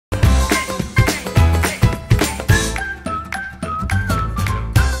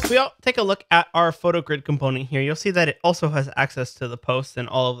we all take a look at our photo grid component here, you'll see that it also has access to the posts and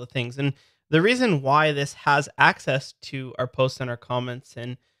all of the things. And the reason why this has access to our posts and our comments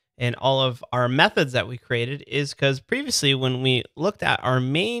and all of our methods that we created is because previously when we looked at our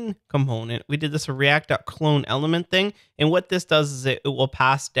main component, we did this react.clone element thing. And what this does is it will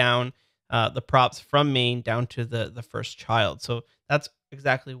pass down the props from main down to the first child. So that's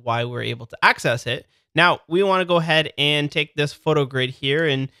exactly why we're able to access it. Now we want to go ahead and take this photo grid here,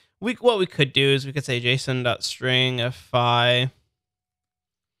 and what we could do is we could say json.string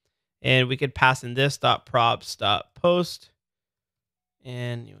and we could pass in this .props.post,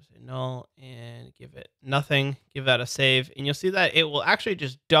 and you'll say null and give it nothing, give that a save, and you'll see that it will actually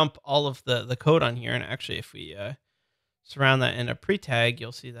just dump all of the code on here. And actually, if we surround that in a pre-tag,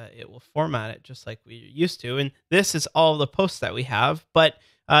 you'll see that it will format it just like we used to. And this is all the posts that we have, but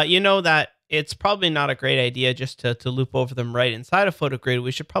you know that it's probably not a great idea just to loop over them right inside of photo grid.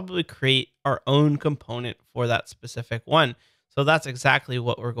 We should probably create our own component for that specific one. So that's exactly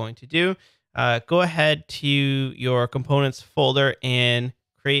what we're going to do. Go ahead to your components folder and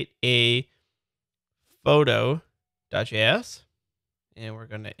create a photo.js. And we're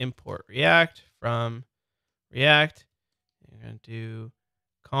going to import React from React. We're going to do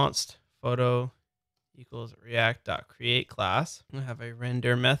const photo equals react.create class. We'll have a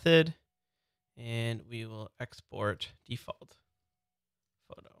render method, and we will export default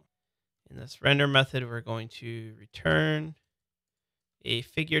photo. In this render method, we're going to return a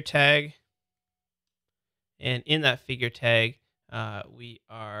figure tag. And in that figure tag, we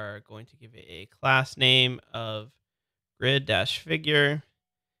are going to give it a class name of grid-figure.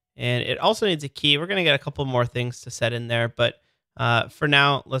 And it also needs a key. We're going to get a couple more things to set in there, but for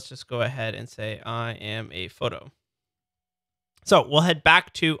now, let's just go ahead and say I am a photo. So we'll head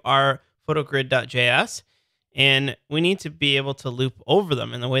back to our photogrid.js, and we need to be able to loop over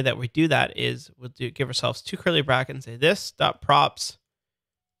them. And the way that we do that is we'll give ourselves two curly brackets and say this.props,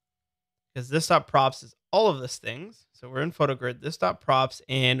 because this.props is all of these things. So we're in photogrid, this.props,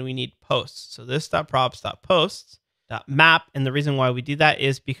 and we need posts. So this.props.posts.map. And the reason why we do that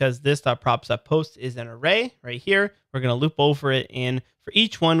is because this.props.post is an array right here. We're going to loop over it, and for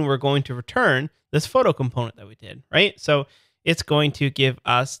each one, we're going to return this photo component that we did, right? So it's going to give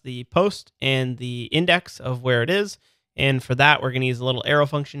us the post and the index of where it is. And for that, we're going to use a little arrow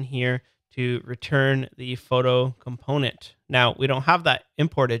function here to return the photo component. Now, we don't have that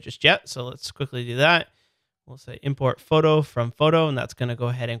imported just yet, so let's quickly do that. We'll say import photo from photo, and that's going to go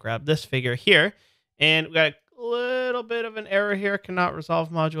ahead and grab this figure here. And we got a little bit of an error here, cannot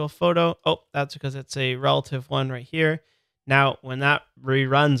resolve module photo. Oh, that's because it's a relative one right here. Now, when that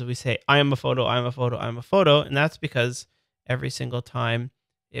reruns, we say I am a photo, I am a photo, I am a photo, and that's because every single time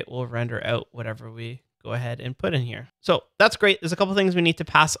it will render out whatever we go ahead and put in here. So that's great. There's a couple things we need to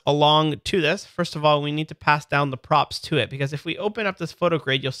pass along to this. First of all, we need to pass down the props to it, because if we open up this photo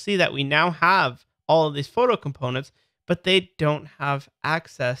grid, you'll see that we now have all of these photo components, but they don't have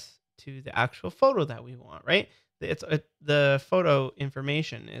access to the actual photo that we want, right? The photo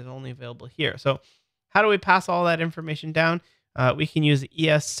information is only available here. So how do we pass all that information down? We can use the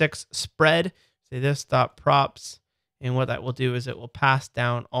ES6 spread, say this.props. And what that will do is it will pass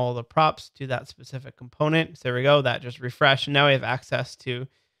down all the props to that specific component. So there we go. That just refreshed. And now we have access to,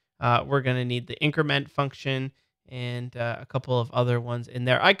 we're going to need the increment function and a couple of other ones in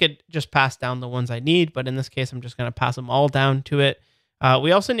there. I could just pass down the ones I need, but in this case, I'm just going to pass them all down to it.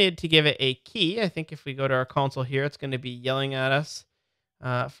 We also need to give it a key. I think if we go to our console here, it's going to be yelling at us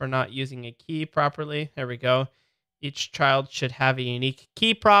for not using a key properly. There we go. Each child should have a unique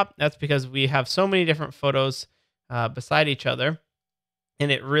key prop. That's because we have so many different photos beside each other,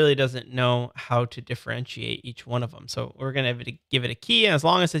 and it really doesn't know how to differentiate each one of them. So we're going to give it a key, and as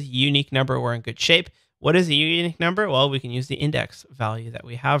long as it's a unique number, we're in good shape. What is a unique number? Well, we can use the index value that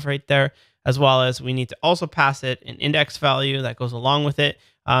we have right there, as well as we need to also pass it an index value that goes along with it.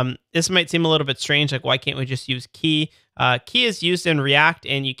 This might seem a little bit strange, like why can't we just use key? Key is used in React,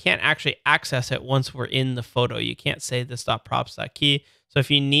 and you can't actually access it once we're in the photo. You can't say this.props.key. So if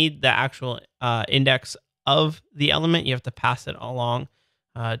you need the actual index of the element, you have to pass it along,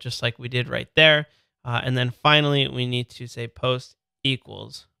 just like we did right there. And then finally, we need to say post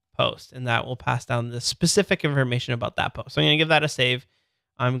equals post, and that will pass down the specific information about that post. So I'm going to give that a save.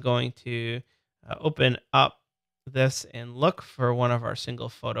 I'm going to open up this and look for one of our single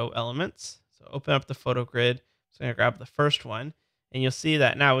photo elements. So open up the photo grid. So I'm going to grab the first one, and you'll see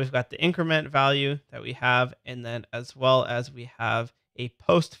that now we've got the increment value that we have, and then as well as we have a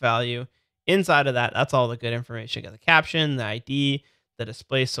post value. Inside of that, that's all the good information. You got the caption, the ID, the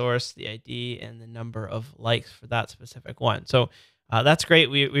display source, the ID, and the number of likes for that specific one. So That's great.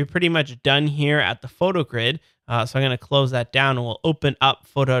 We're pretty much done here at the photo grid. So I'm going to close that down and we'll open up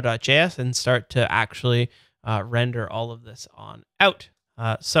photo.js and start to actually render all of this on out.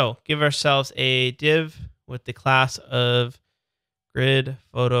 So give ourselves a div with the class of grid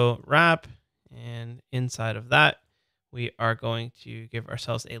photo wrap. And inside of that, we are going to give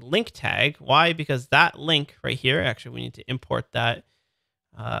ourselves a link tag. Why? Because that link right here, actually, we need to import that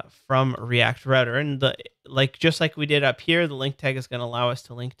from React Router. And just like we did up here, the link tag is going to allow us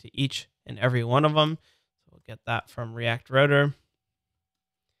to link to each and every one of them. So we'll get that from React Router.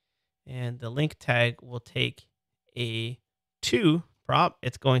 And the link tag will take a to prop.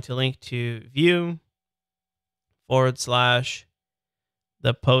 It's going to link to view /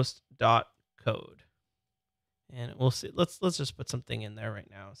 the post dot code. And we'll see. Let's just put something in there right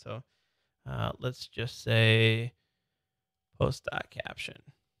now. So let's just say post dot caption.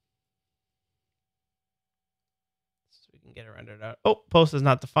 So we can get it rendered out. Oh, post is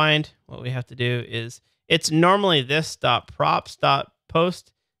not defined. What we have to do is it's normally this dot props dot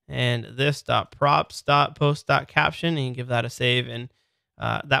post and this dot props dot post dot caption. And you can give that a save, and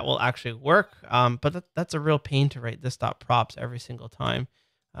that will actually work. But that's a real pain to write this dot props every single time.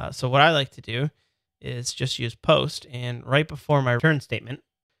 So what I like to do is just use post, and right before my return statement,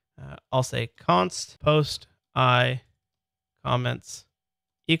 I'll say const post I comments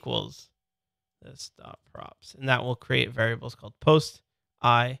equals this dot props, and that will create variables called post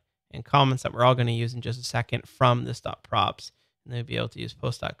I and comments that we're all going to use in just a second from this dot props, and then be able to use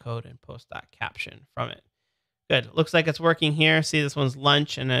post.code and post.caption from it. Good. Looks like it's working here. See, this one's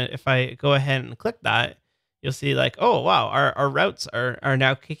lunch, and if I go ahead and click that, you'll see like, oh, wow, our routes are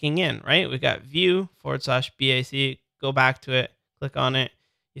now kicking in, right? We got view / BAC, go back to it, click on it.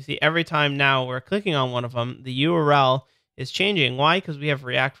 You see every time now we're clicking on one of them, the URL is changing. Why? Because we have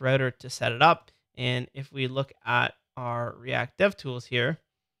React Router to set it up. And if we look at our React DevTools here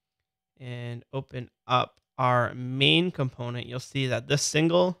and open up our main component, you'll see that this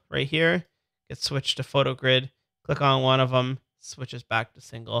single right here gets switched to photo grid. Click on one of them, switches back to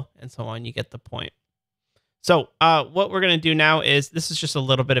single, and so on. You get the point. So what we're going to do now is, this is just a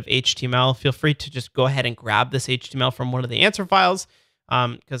little bit of HTML. Feel free to just go ahead and grab this HTML from one of the answer files,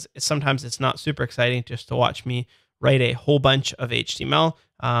 because sometimes it's not super exciting just to watch me write a whole bunch of HTML.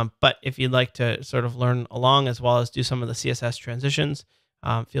 But if you'd like to sort of learn along as well as do some of the CSS transitions,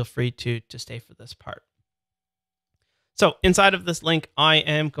 feel free to stay for this part. So inside of this link, I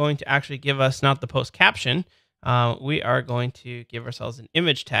am going to actually give us not the post caption. We are going to give ourselves an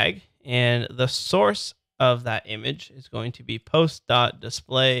image tag, and the source of that image is going to be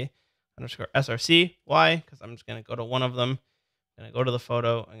post.display_src. Why? Because I'm just going to go to one of them. I'm going to go to the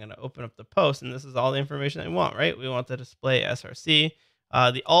photo. I'm going to open up the post, and this is all the information that we want, right? We want the display src.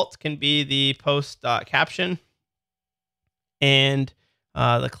 The alt can be the post.caption, and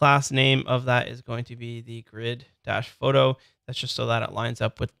the class name of that is going to be the grid-photo. That's just so that it lines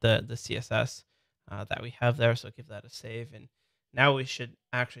up with the CSS that we have there. So give that a save, and now we should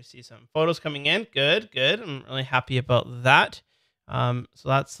actually see some photos coming in. Good. I'm really happy about that. So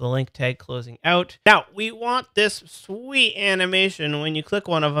that's the link tag closing out. Now we want this sweet animation. When you click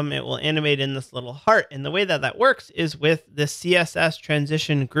one of them, it will animate in this little heart. And the way that that works is with the CSS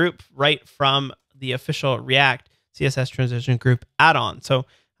transition group right from the official React CSS transition group add-on. So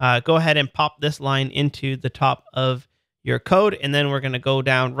go ahead and pop this line into the top of your code. And then we're going to go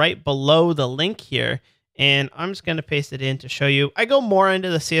down right below the link here. And I'm just going to paste it in to show you. I go more into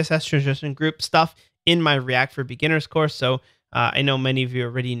the CSS transition group stuff in my React for Beginners course. So I know many of you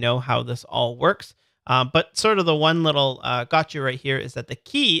already know how this all works. But sort of the one little gotcha right here is that the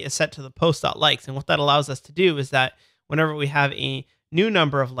key is set to the post.likes. And what that allows us to do is that whenever we have a new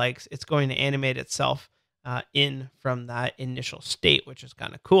number of likes, it's going to animate itself in from that initial state, which is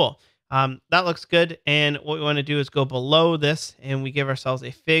kind of cool. That looks good. And what we want to do is go below this, and we give ourselves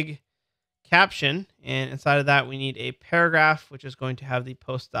a fig caption, and inside of that we need a paragraph, which is going to have the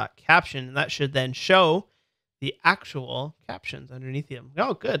post.caption, and that should then show the actual captions underneath them.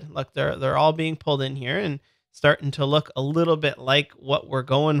 Oh, good. Look, they're all being pulled in here and starting to look a little bit like what we're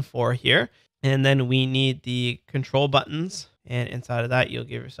going for here. And then we need the control buttons, and inside of that you'll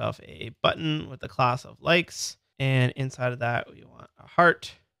give yourself a button with the class of likes, and inside of that we want a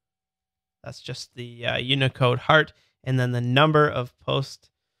heart. That's just the Unicode heart, and then the number of post.likes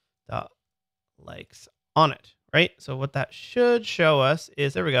on it, right? So what that should show us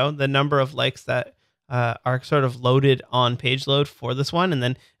is, there we go, the number of likes that are sort of loaded on page load for this one. And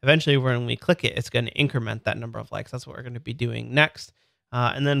then eventually when we click it, it's going to increment that number of likes. That's what we're going to be doing next.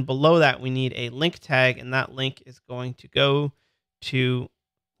 And then below that, we need a link tag, and that link is going to go to,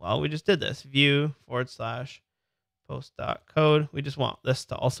 well, we just did this, view / post.code. We just want this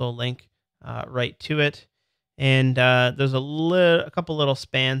to also link right to it. And there's a couple little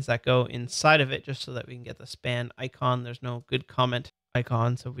spans that go inside of it just so that we can get the span icon. There's no good comment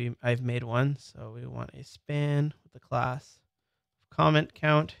icon, so I've made one. So we want a span with the class comment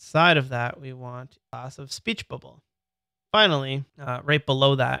count. Inside of that, we want a class of speech bubble. Finally, right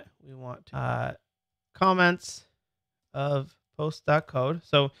below that, we want comments of post.code.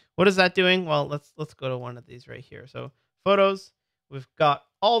 So what is that doing? Well, let's go to one of these right here. So photos, we've got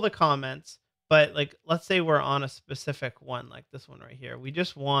all the comments, but like let's say we're on a specific one, like this one right here. We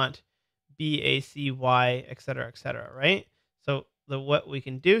just want BACY, et cetera, right? So what we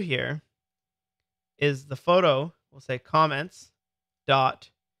can do here is the photo, we'll say comments dot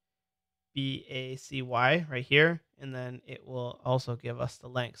BACY right here, and then it will also give us the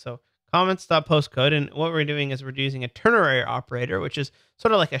length. So comments.postcode, and what we're doing is we're using a ternary operator, which is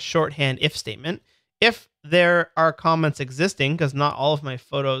sort of like a shorthand if statement. If there are comments existing, because not all of my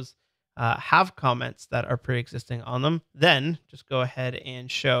photos have comments that are pre-existing on them, then just go ahead and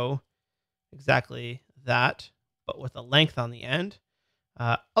show exactly that, but with a length on the end.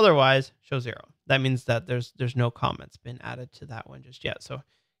 Otherwise, show 0. That means that there's no comments been added to that one just yet. So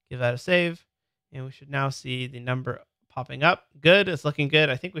give that a save, and we should now see the number popping up. Good, it's looking good.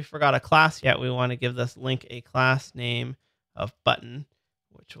 I think we forgot a class yet. We want to give this link a class name of button,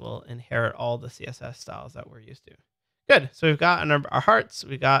 which will inherit all the CSS styles that we're used to. Good, so we've got our hearts,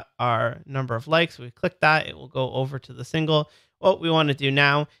 we got our number of likes. We click that, it will go over to the single. What we want to do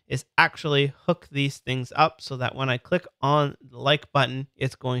now is actually hook these things up so that when I click on the like button,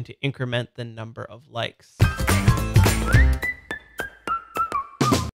 it's going to increment the number of likes.